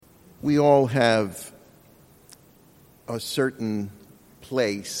We all have a certain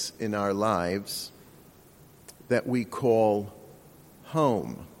place in our lives that we call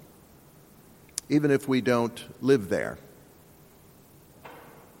home, even if we don't live there.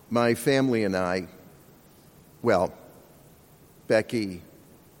 My family and I, Becky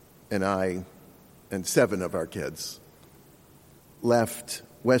and I and 7 of our kids left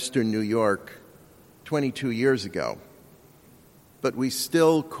Western New York 22 years ago, but we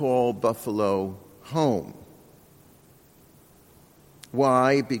still call Buffalo home.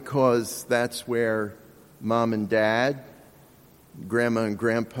 Why? Because that's where Mom and Dad, Grandma and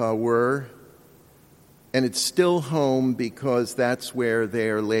Grandpa were, and it's still home because that's where they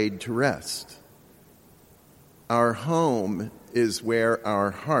are laid to rest. Our home is where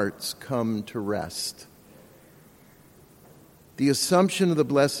our hearts come to rest. The Assumption of the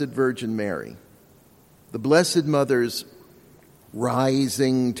Blessed Virgin Mary, the Blessed Mother's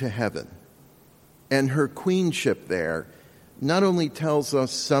rising to heaven, and her queenship there not only tells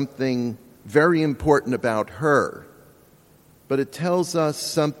us something very important about her, but it tells us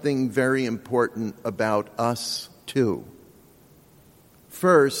something very important about us too.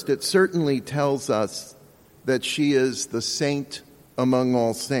 First, it certainly tells us that she is the saint among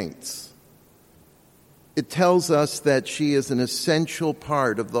all saints. It tells us that she is an essential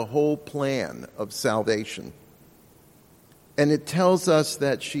part of the whole plan of salvation. And it tells us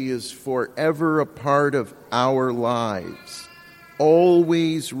that she is forever a part of our lives,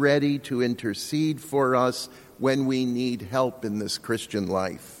 always ready to intercede for us when we need help in this Christian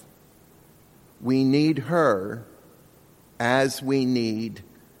life. We need her as we need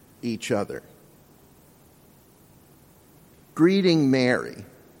each other. Greeting Mary,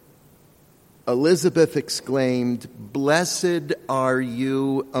 Elizabeth exclaimed, "Blessed are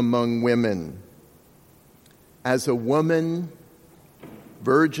you among women." As a woman,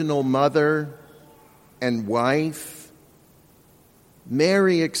 virginal mother, and wife,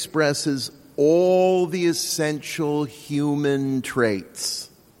 Mary expresses all the essential human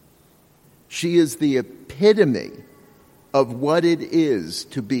traits. She is the epitome of what it is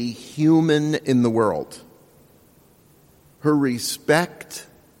to be human in the world. Her respect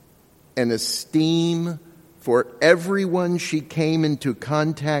and esteem for everyone she came into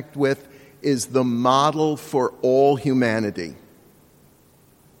contact with is the model for all humanity.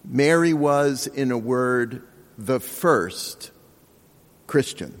 Mary was, in a word, the first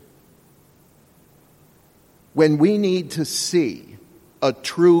Christian. When we need to see a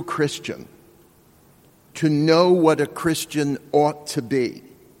true Christian, to know what a Christian ought to be,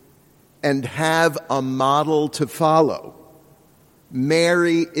 and have a model to follow,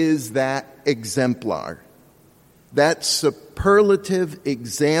 Mary is that exemplar, that superlative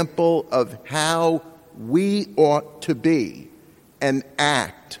example of how we ought to be and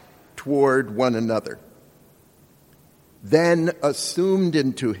act toward one another. Then, assumed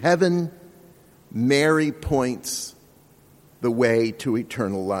into heaven, Mary points the way to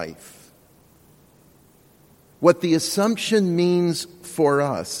eternal life. What the Assumption means for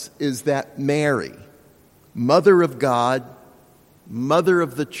us is that Mary, Mother of God, Mother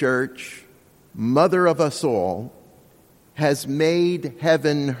of the Church, Mother of us all, has made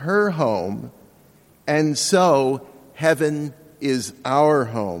heaven her home, and so heaven is our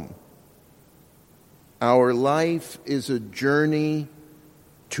home. Our life is a journey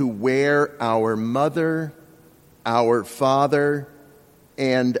to where our mother, our father,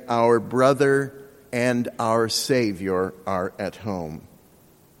 and our brother and our Savior are at home.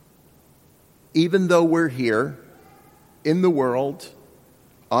 Even though we're here in the world,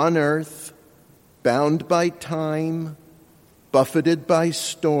 on earth, bound by time, buffeted by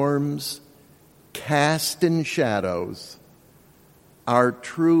storms, cast in shadows, our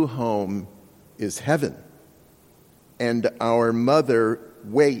true home is heaven, and our mother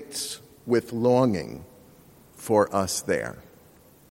waits with longing for us there.